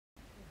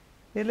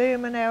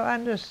Illumine our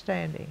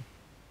understanding,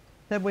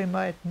 that we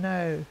might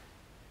know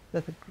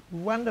the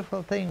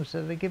wonderful things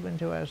that are given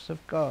to us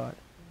of God.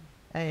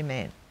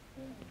 Amen.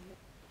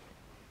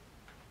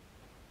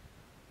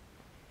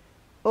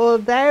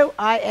 Although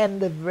I am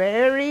the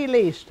very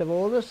least of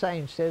all the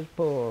saints, says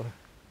Paul,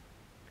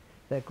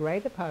 the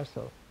great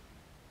apostle,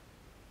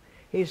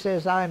 he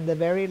says, I am the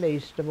very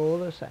least of all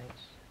the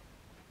saints.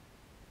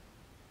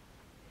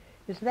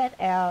 Is that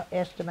our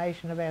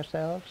estimation of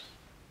ourselves?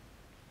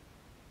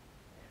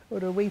 Or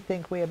do we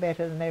think we are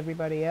better than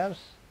everybody else?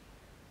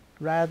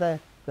 Rather,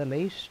 the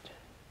least?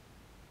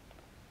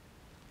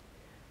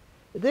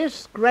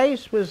 This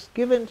grace was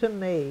given to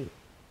me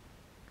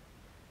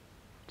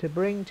to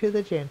bring to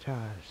the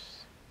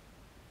Gentiles.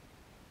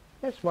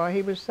 That's why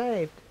he was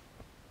saved.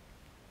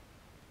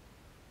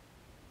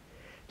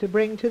 To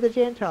bring to the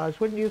Gentiles.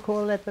 Wouldn't you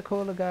call that the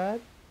call of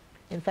God?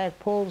 In fact,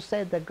 Paul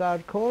said that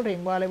God called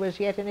him while he was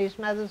yet in his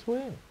mother's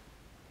womb.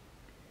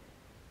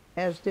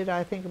 As did,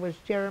 I think it was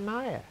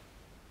Jeremiah.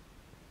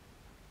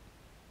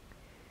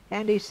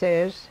 And he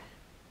says,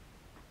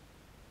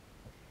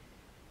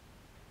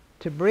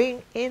 to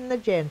bring in the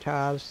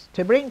Gentiles,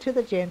 to bring to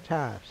the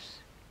Gentiles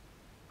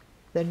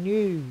the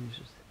news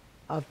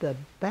of the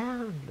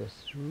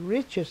boundless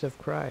riches of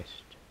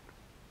Christ,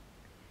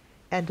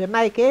 and to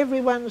make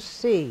everyone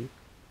see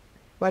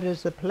what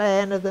is the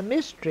plan of the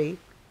mystery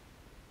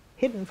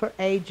hidden for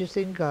ages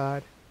in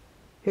God,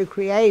 who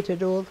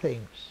created all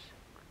things.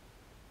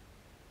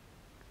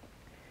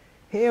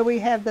 Here we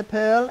have the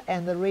pearl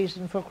and the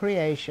reason for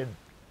creation.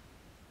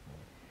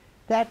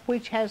 That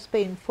which has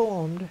been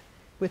formed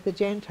with the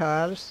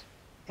Gentiles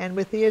and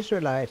with the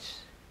Israelites.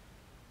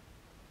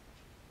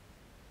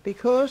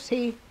 Because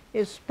he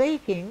is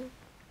speaking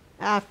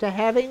after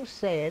having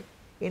said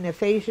in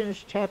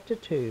Ephesians chapter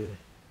 2,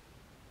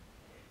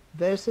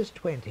 verses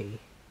 20.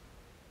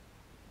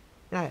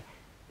 No,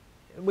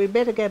 we'd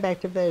better go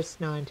back to verse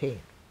 19.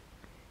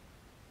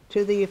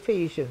 To the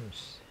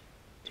Ephesians,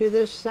 to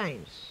the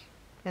saints,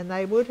 and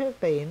they would have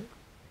been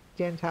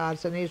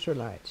Gentiles and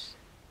Israelites.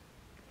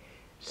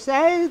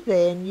 So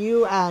then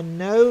you are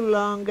no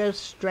longer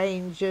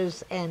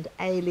strangers and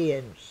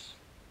aliens,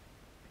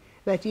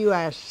 but you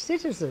are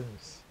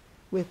citizens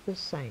with the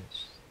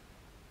saints,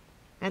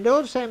 and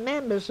also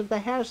members of the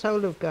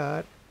household of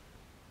God,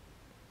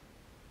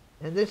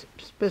 and this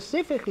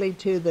specifically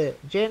to the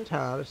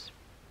Gentiles,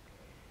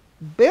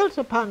 built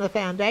upon the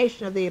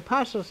foundation of the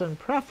apostles and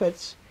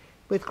prophets,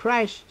 with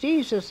Christ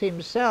Jesus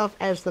himself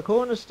as the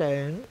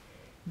cornerstone,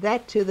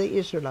 that to the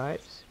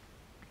Israelites.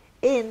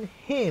 In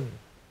him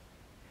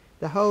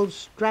the whole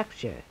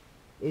structure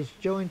is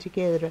joined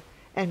together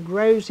and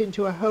grows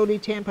into a holy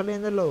temple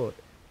in the Lord,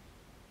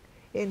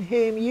 in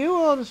whom you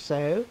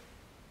also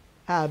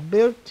are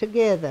built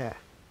together,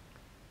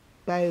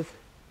 both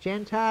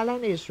Gentile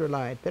and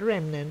Israelite, the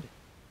remnant,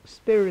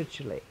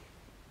 spiritually,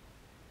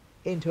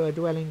 into a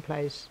dwelling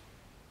place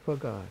for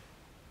God.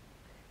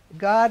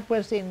 God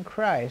was in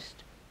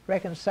Christ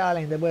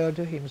reconciling the world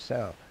to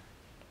himself.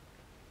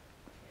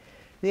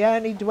 The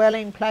only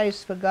dwelling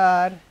place for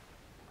God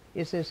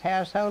is his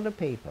household of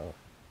people.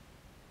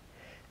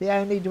 The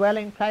only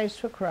dwelling place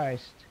for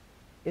Christ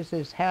is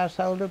his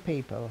household of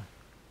people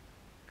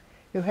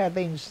who have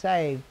been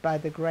saved by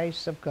the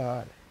grace of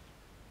God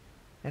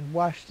and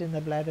washed in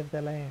the blood of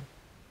the Lamb.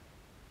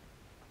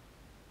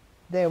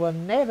 There will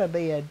never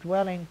be a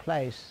dwelling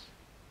place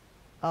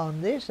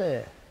on this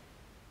earth,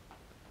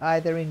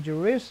 either in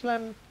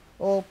Jerusalem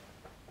or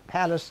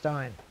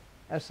Palestine,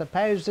 a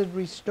supposed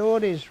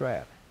restored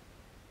Israel.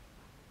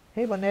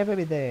 He will never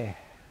be there.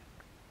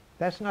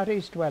 That's not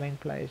his dwelling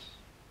place.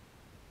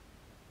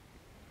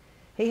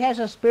 He has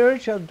a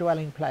spiritual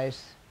dwelling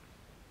place,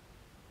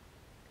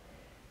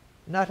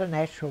 not a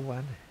natural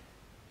one.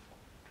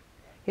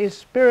 His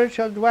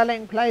spiritual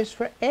dwelling place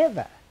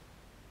forever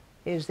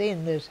is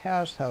in this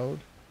household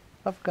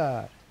of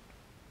God,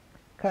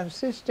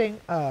 consisting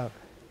of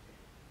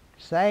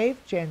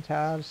saved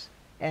Gentiles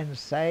and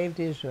saved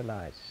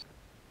Israelites.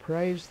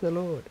 Praise the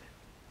Lord.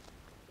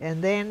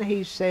 And then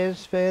he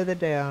says further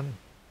down,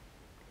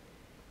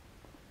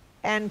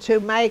 and to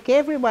make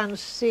everyone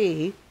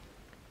see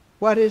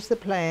what is the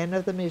plan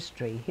of the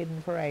mystery hidden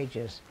for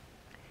ages.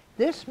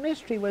 This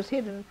mystery was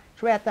hidden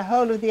throughout the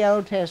whole of the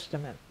Old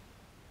Testament.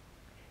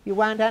 You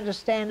won't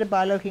understand it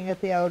by looking at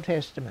the Old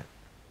Testament.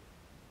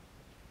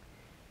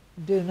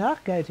 Do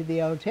not go to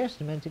the Old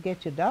Testament to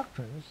get your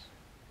doctrines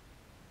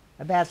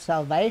about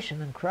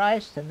salvation and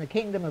Christ and the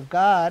kingdom of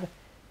God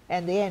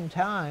and the end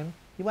time.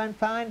 You won't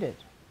find it.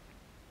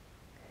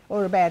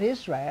 Or about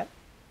Israel.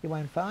 You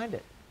won't find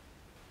it.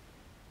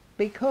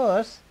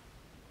 Because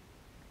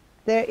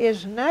there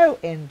is no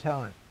end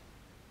time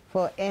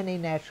for any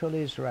natural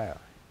Israel,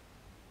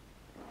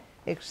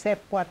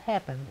 except what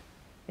happened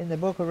in the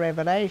book of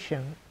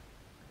Revelation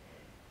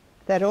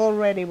that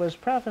already was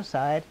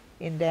prophesied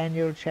in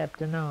Daniel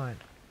chapter 9.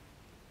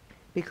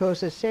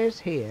 Because it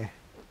says here,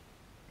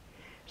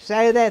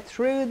 so that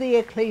through the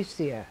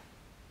ecclesia,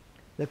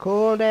 the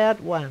called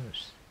out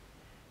ones,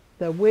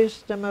 the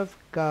wisdom of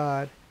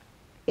God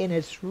in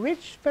its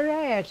rich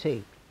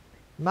variety,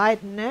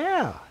 might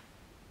now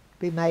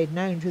be made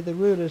known to the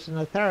rulers and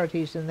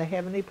authorities in the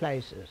heavenly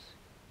places,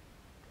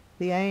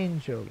 the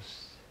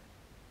angels,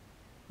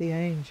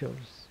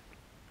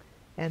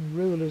 and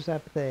rulers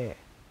up there.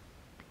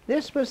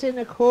 This was in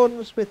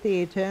accordance with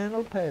the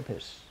eternal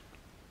purpose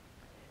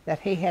that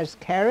he has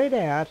carried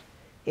out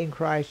in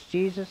Christ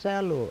Jesus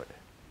our Lord.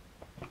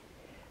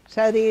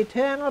 So the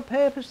eternal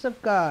purpose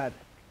of God,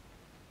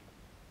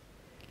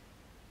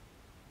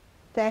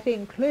 that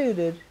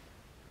included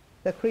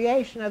the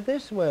creation of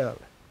this world,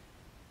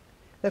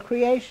 the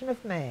creation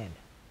of man,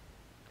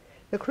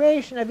 the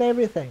creation of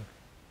everything,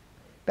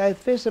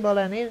 both visible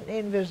and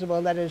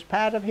invisible, that is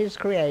part of his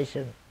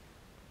creation,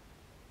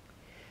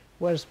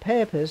 was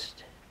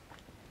purposed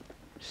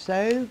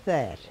so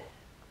that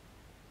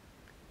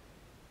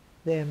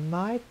there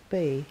might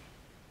be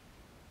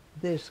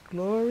this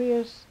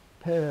glorious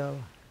pearl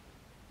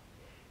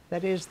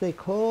that is the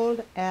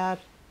called out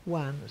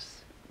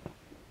ones,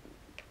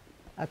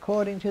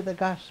 according to the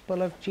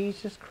gospel of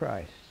Jesus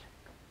Christ.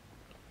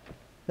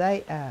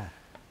 They are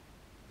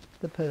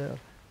the pearl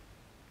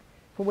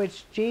for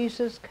which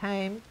Jesus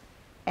came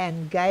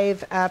and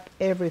gave up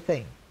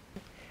everything.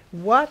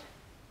 What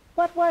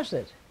was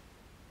it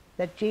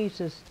that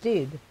Jesus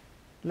did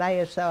lay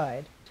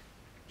aside?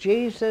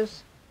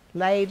 Jesus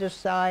laid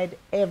aside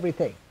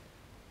everything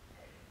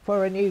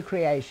for a new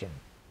creation,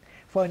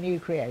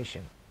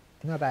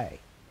 not a.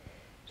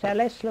 So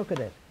let's look at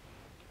it.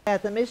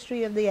 About the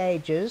mystery of the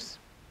ages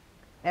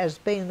as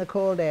being the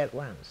called out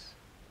ones,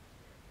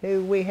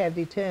 who we have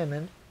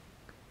determined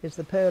is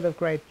the pearl of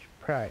great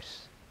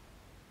price.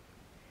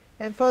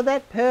 And for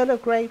that pearl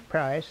of great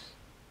price,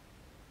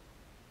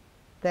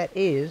 that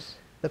is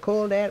the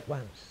called out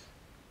ones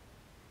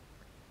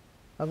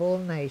of all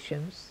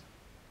nations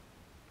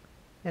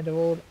and of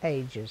all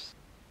ages,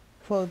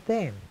 for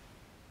them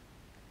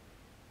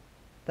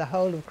the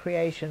whole of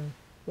creation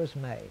was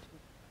made.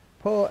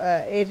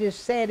 It is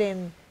said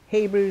in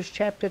Hebrews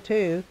chapter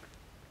 2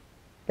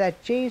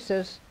 that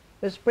Jesus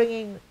was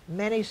bringing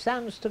many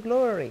sons to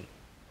glory.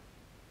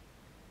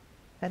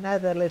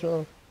 Another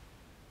little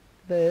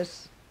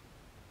verse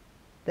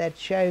that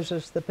shows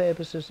us the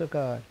purposes of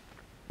God.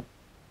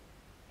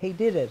 He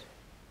did it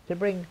to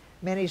bring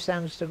many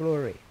sons to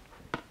glory.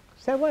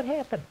 So what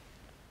happened?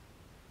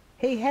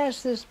 He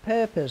has this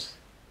purpose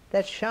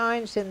that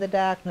shines in the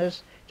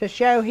darkness to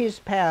show his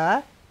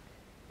power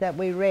that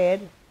we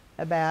read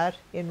about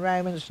in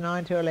Romans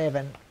 9 to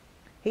 11.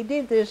 He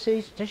did this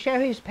to show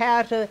his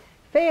power to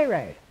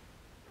Pharaoh.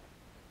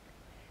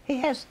 He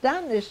has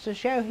done this to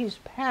show his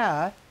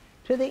power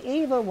to the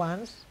evil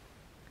ones,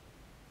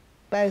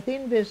 both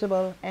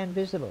invisible and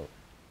visible.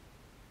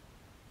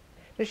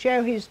 To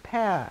show his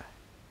power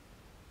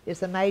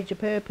is the major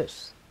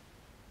purpose,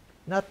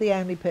 not the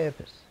only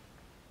purpose.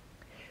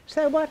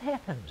 So what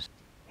happens?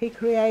 He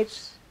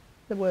creates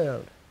the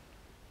world.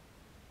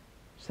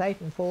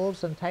 Satan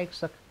falls and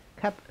takes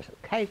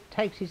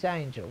his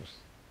angels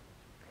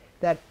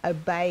that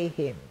obey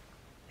him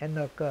and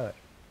not God.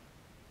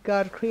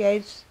 God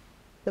creates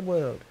the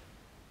world.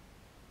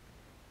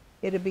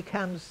 It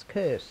becomes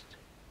cursed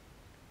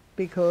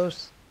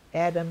because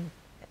Adam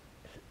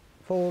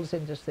falls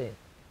into sin.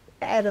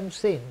 Adam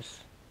sins.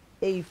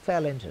 Eve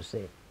fell into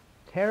sin.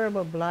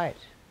 Terrible blight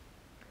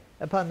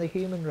upon the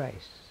human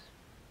race.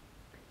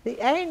 The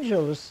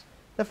angels,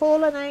 the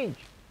fallen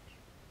angels,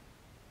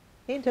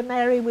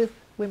 intermarry with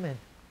women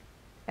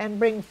and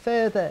bring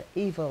further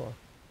evil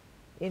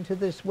into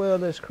this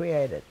world as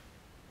created.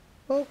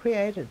 All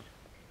created.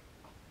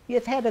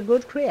 You've had a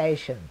good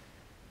creation.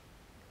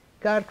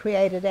 God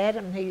created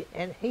Adam,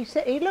 and he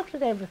looked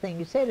at everything.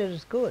 He said it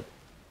was good.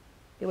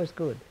 It was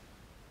good.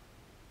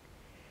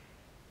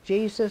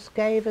 Jesus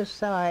put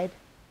aside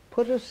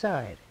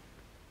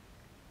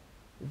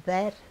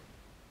that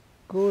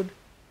good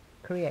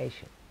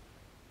creation.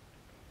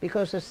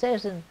 Because it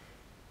says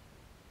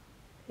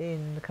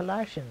in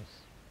Colossians,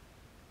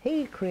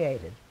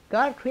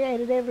 God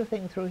created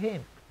everything through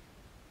him.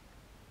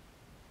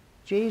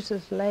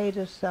 Jesus laid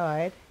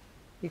aside,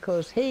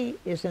 because he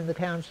is in the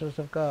counsels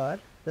of God,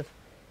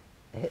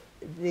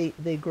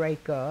 the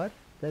great God,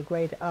 the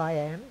great I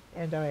am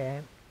and I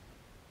am.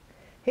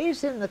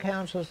 He's in the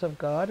counsels of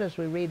God, as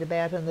we read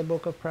about in the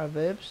book of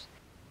Proverbs,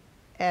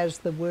 as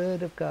the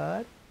Word of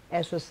God,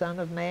 as the Son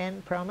of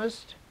Man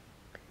promised,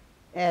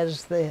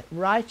 as the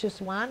righteous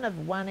one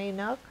of 1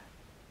 Enoch.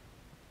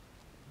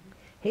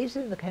 He's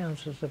in the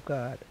counsels of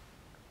God.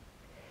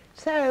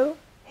 So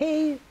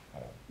he,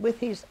 with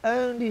his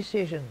own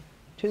decision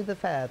to the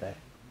Father,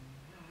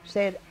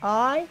 said,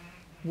 I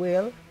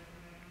will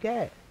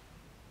go.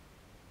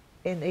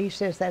 And he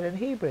says that in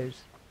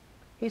Hebrews.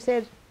 He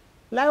said,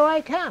 lo,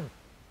 I come.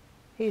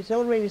 He's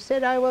already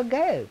said, I will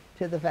go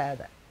to the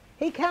Father.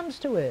 He comes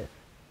to earth.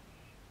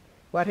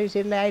 What has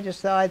he laid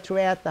aside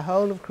throughout the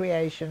whole of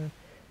creation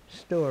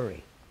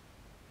story?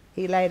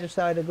 He laid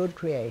aside a good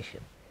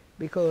creation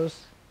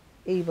because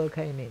evil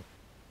came in.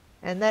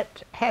 And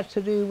that has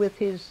to do with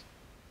his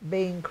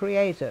being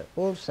creator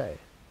also.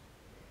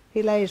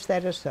 He lays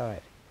that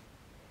aside.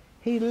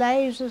 He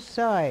lays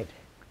aside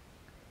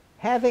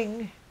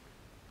having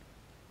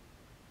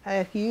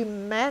a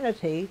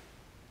humanity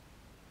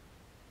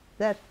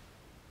that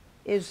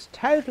is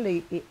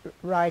totally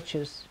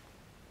righteous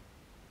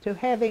to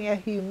having a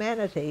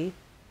humanity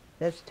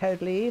that's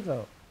totally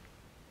evil.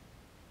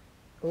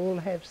 All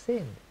have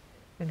sinned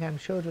and come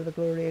short of the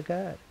glory of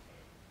God.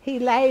 He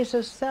lays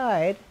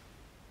aside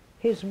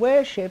his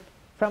worship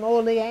from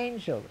all the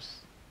angels,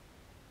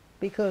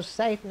 because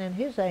Satan and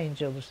his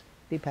angels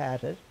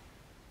departed,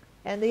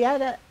 and the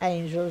other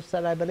angels,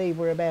 that I believe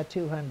were about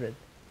 200,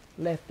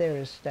 left their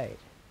estate.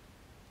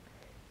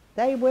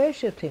 They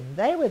worshipped him.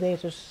 They were there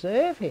to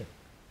serve him.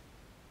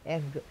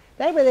 And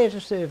they were there to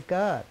serve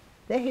God.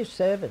 They're his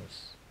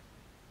servants.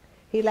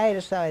 He laid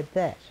aside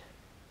that.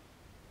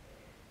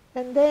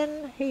 And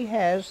then he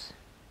has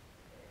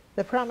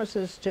the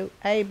promises to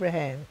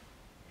Abraham.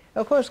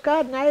 Of course,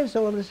 God knows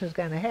all this is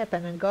going to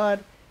happen, and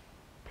God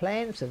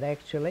plans it,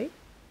 actually,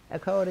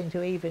 according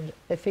to even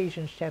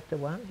Ephesians chapter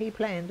 1. He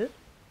planned it.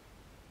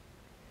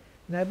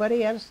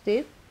 Nobody else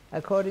did.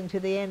 According to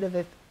the end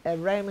of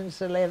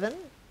Romans 11,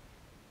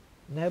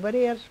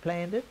 nobody else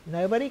planned it.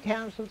 Nobody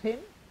counseled him.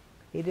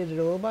 He did it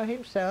all by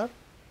himself.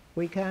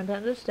 We can't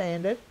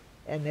understand it,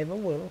 and never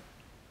will.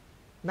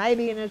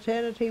 Maybe in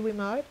eternity we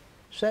might.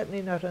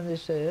 Certainly not on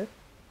this earth.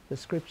 The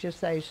scriptures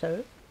say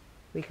so.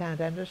 We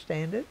can't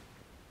understand it.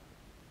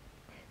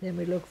 Then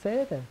we look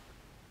further.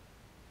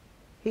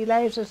 He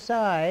lays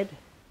aside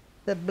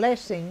the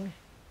blessing,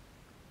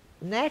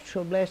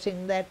 natural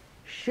blessing that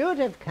should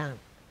have come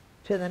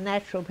to the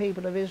natural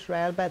people of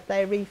Israel, but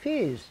they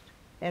refused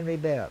and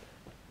rebelled.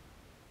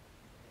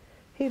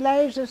 He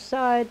lays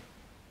aside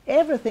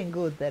everything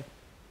good that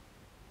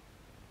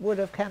would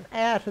have come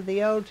out of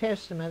the Old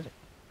Testament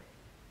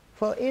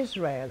for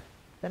Israel,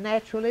 the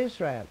natural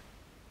Israel.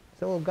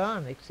 It's all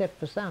gone except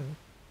for some,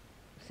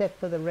 except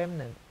for the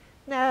remnant.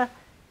 Now,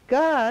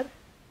 God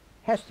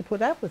has to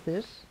put up with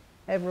this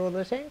over all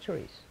the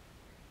centuries.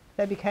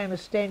 They became a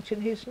stench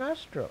in his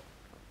nostril.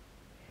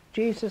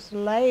 Jesus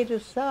laid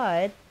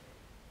aside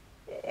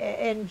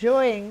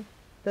enjoying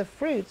the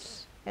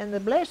fruits and the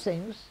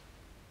blessings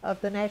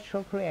of the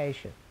natural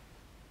creation.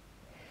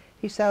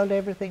 He sold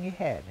everything he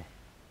had.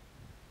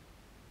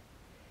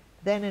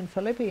 Then in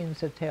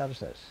Philippians it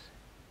tells us,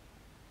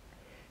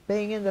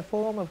 being in the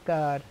form of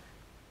God,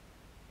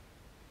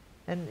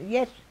 and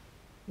yet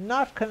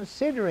not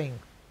considering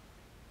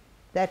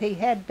that he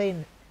had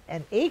been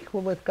an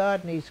equal with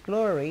God in his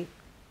glory,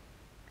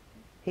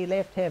 he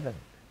left heaven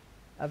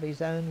of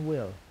his own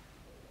will.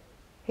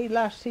 He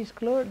lost his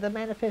glory, the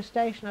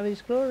manifestation of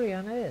his glory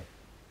on earth.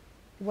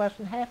 It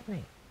wasn't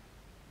happening.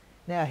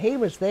 Now, he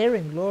was there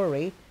in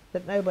glory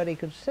that nobody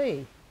could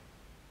see.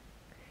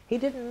 He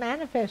didn't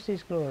manifest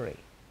his glory.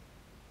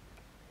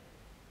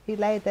 He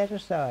laid that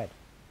aside.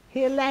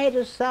 He laid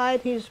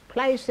aside his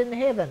place in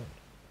heaven.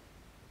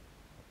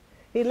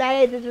 He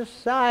laid it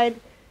aside,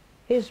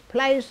 his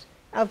place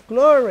of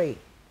glory.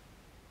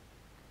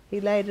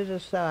 He laid it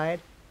aside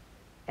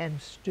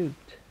and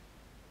stooped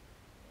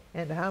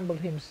and humbled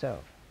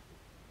himself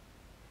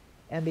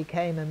and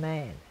became a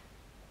man.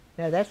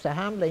 Now that's a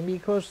humbling,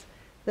 because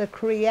the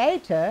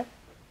Creator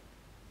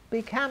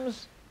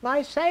becomes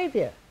my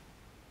Saviour.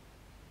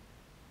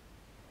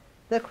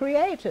 The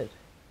created.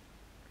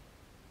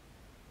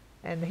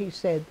 And he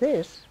said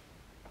this,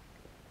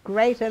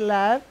 greater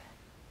love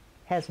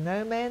has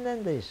no man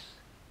than this,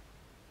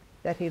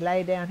 that he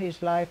lay down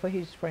his life for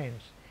his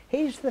friends.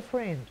 He's the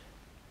friend.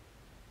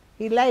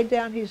 He laid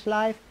down his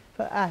life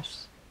for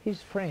us,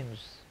 his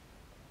friends.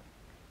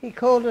 He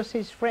called us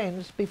his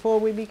friends before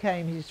we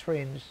became his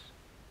friends.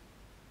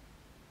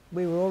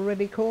 We were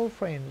already called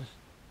friends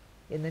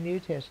in the New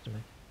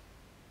Testament.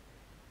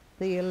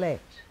 The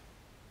elect,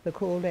 the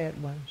called out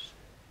ones.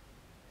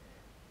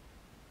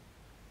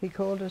 He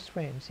called us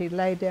friends. He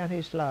laid down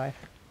his life.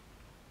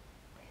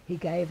 He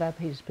gave up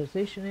his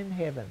position in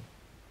heaven.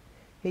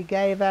 He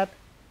gave up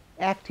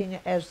acting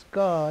as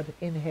God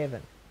in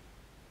heaven.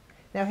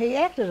 Now, he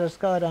acted as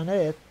God on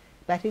earth,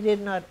 but he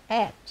did not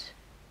act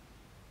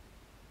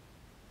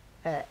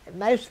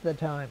most of the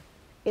time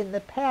in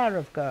the power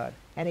of God,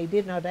 and he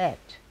did not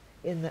act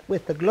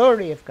with the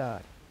glory of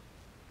God.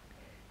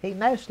 He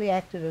mostly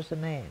acted as a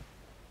man.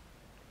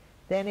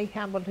 Then he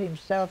humbled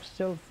himself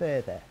still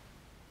further,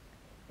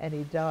 and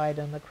he died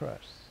on the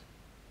cross.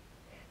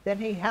 Then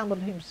he humbled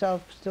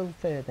himself still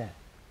further.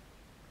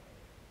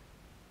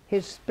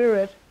 His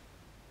spirit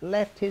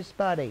left his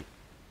body,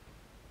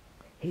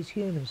 his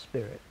human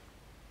spirit.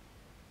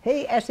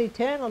 He, as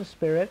eternal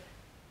spirit,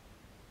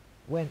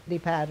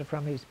 departed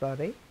from his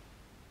body,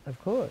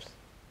 of course.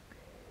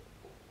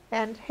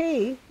 And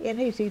he, in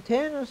his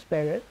eternal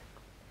spirit,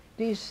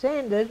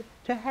 descended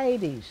to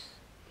Hades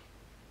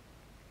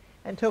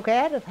and took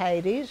out of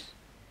Hades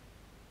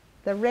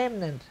the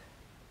remnant,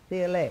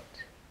 the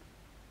elect,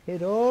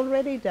 who'd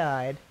already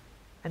died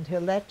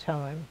until that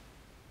time,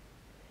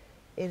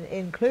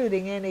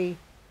 including any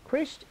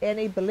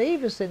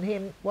believers in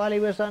him while he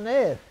was on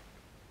earth.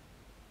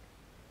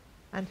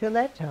 Until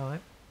that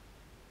time,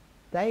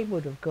 they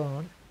would have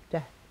gone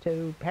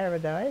to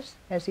paradise,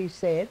 as he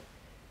said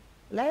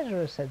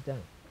Lazarus had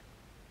done.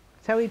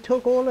 So he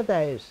took all of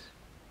those.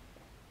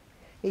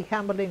 He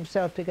humbled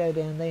himself to go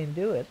down there and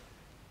do it.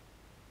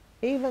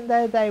 Even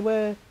though they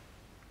were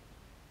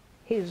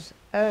his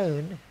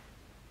own,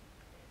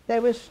 they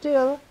were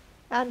still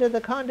under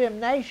the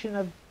condemnation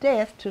of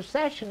death to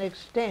such an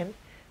extent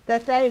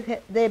that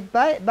their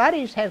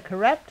bodies had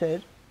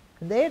corrupted,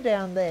 and they're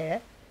down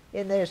there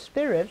in their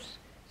spirits,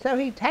 so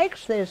he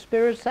takes their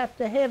spirits up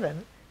to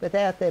heaven,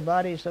 without their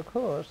bodies, of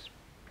course.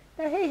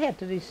 Now he had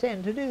to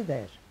descend to do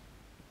that.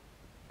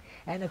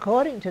 And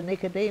according to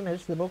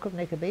Nicodemus, the book of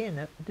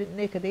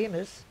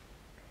Nicodemus,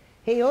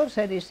 he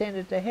also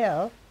descended to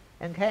hell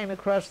and came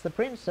across the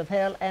prince of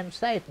hell and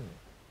Satan.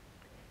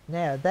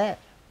 Now that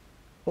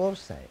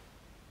also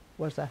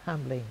was a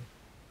humbling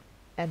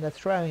and the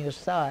throwing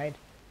aside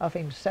of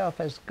himself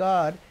as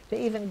God to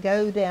even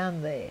go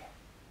down there.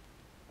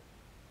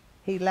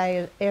 He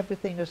laid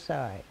everything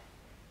aside.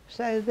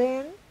 So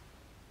then,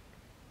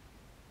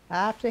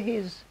 after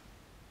his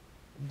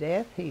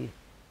death,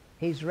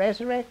 he's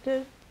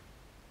resurrected,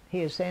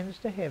 he ascends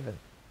to heaven.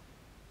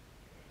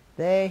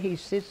 There he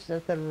sits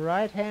at the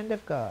right hand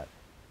of God,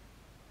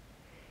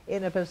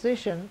 in a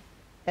position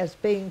as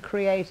being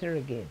creator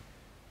again.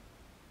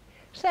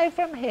 So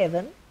from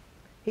heaven,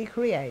 he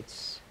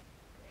creates.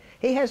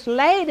 He has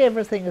laid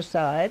everything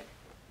aside.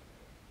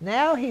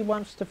 Now he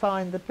wants to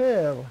find the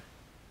pearl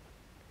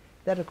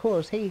that, of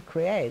course, he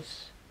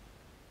creates,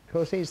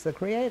 because he's the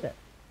creator.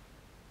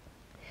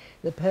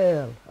 The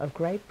pearl of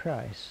great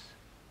price.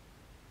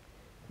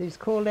 These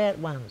called out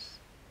ones.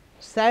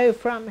 So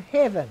from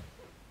heaven,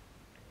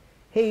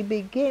 he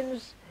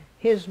begins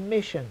his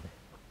mission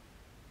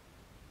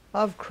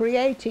of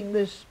creating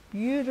this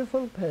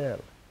beautiful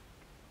pearl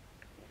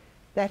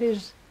that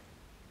is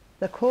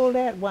the called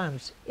out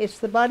ones. It's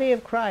the body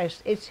of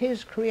Christ. It's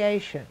his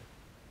creation.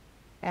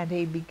 And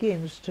he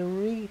begins to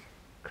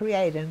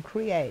recreate and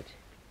create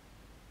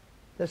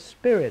the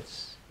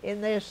spirits, in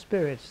their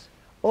spirits,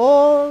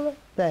 all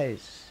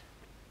those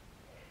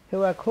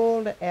who are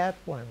called out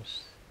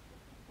ones,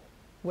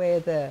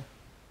 whether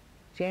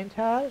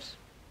Gentiles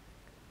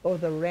or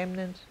the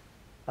remnant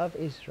of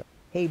Israel.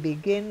 He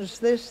begins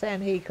this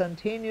and he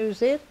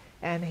continues it,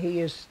 and he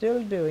is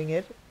still doing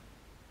it.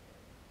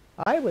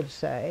 I would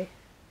say,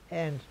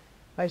 and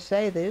I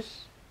say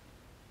this,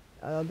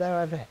 although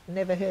I've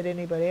never heard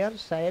anybody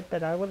else say it,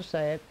 but I will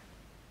say it,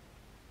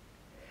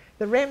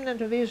 the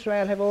remnant of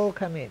Israel have all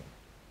come in.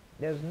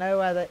 There's no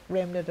other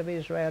remnant of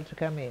Israel to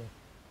come in.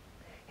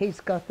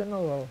 He's got them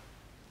all.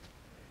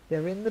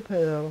 They're in the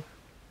pearl,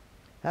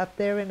 up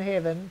there in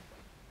heaven,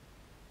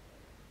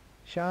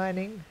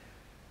 shining,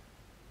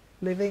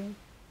 living,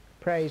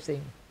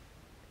 praising.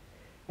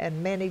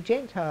 And many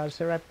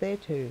Gentiles are up there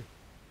too,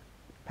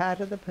 part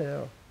of the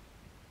pearl.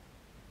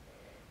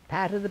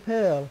 Part of the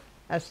pearl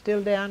are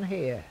still down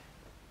here.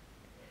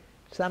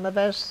 Some of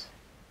us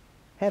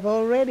have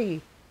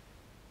already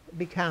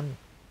become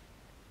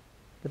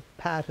the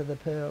part of the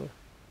pearl.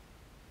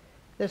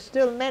 There's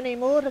still many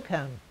more to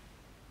come.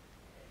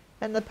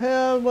 And the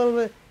pearl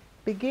will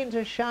begin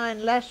to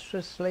shine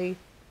lustrously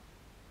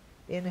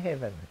in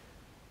heaven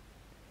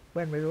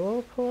when we're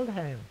all called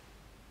home.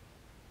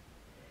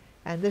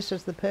 And this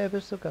is the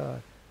purpose of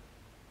God,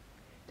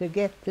 to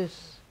get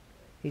this.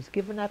 He's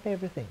given up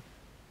everything.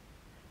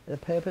 The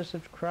purpose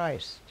of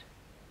Christ,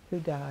 who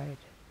died,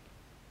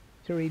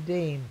 to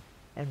redeem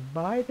and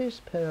buy this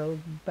pearl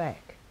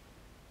back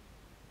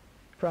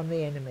from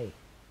the enemy.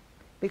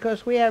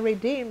 Because we are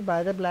redeemed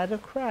by the blood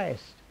of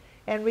Christ.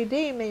 And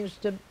redeem means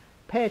to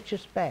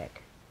purchase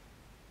back.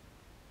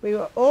 We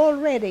were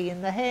already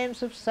in the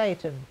hands of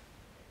Satan.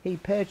 He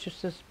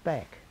purchased us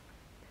back.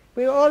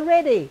 We were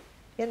already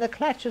in the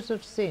clutches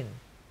of sin.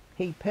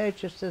 He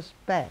purchased us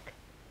back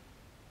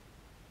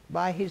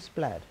by his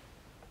blood.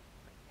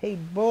 He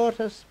bought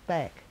us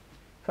back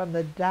from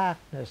the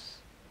darkness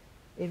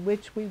in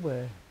which we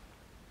were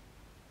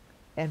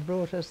and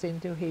brought us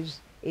into his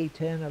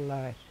eternal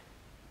light.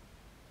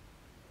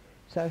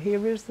 So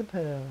here is the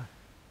pearl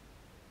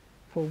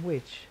for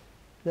which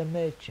the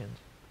merchant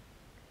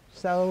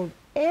sold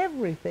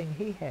everything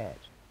he had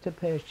to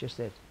purchase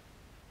it.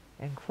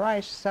 And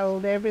Christ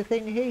sold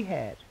everything he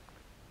had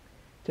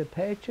to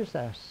purchase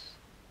us,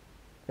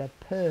 the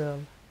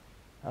pearl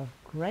of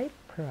great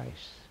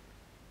price.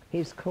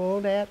 He's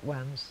called out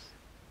ones,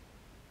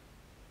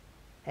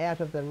 out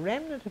of the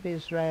remnant of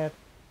Israel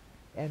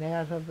and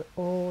out of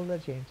all the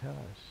Gentiles.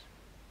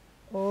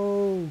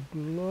 Oh,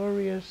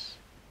 glorious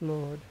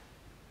Lord.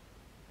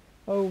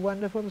 Oh,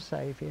 wonderful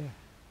Saviour.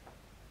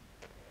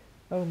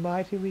 Oh,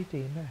 mighty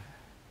Redeemer.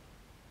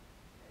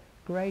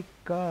 Great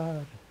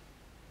God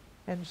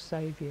and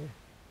Saviour,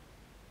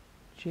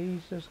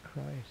 Jesus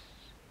Christ.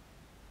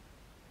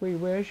 We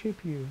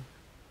worship you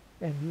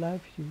and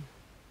love you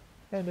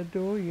and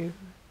adore you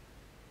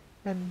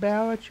and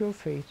bow at your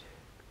feet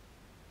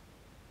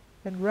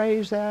and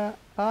raise our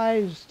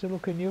eyes to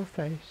look in your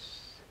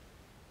face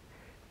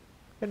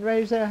and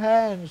raise our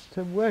hands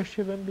to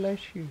worship and bless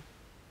you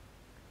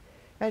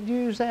and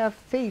use our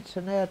feet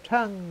and our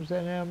tongues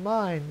and our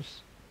minds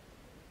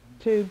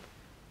to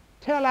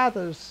tell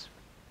others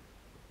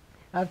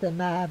of the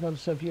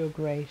marvels of your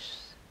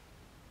grace,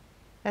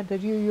 and to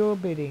do your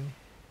bidding,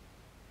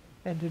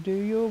 and to do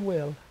your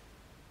will,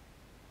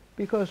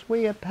 because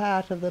we are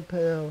part of the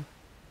pearl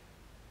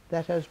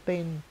that has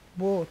been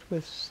bought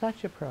with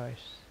such a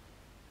price.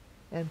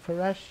 And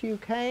for us you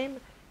came,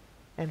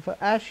 and for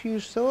us you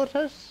sought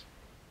us,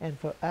 and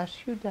for us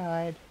you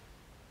died,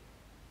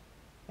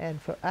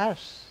 and for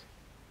us,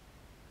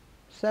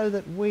 so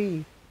that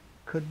we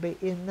could be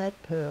in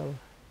that pearl,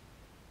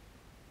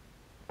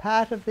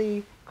 part of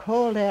the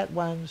called out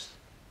ones.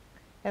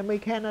 And we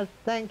cannot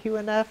thank you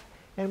enough,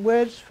 and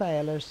words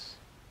fail us,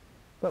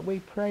 but we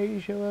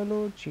praise you, O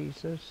Lord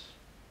Jesus.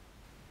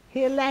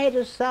 He laid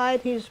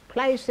aside his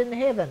place in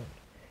heaven.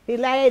 He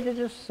laid it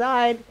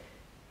aside,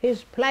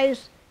 his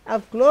place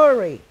of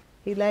glory.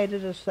 He laid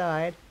it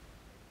aside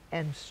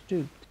and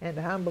stooped and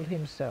humbled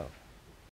himself.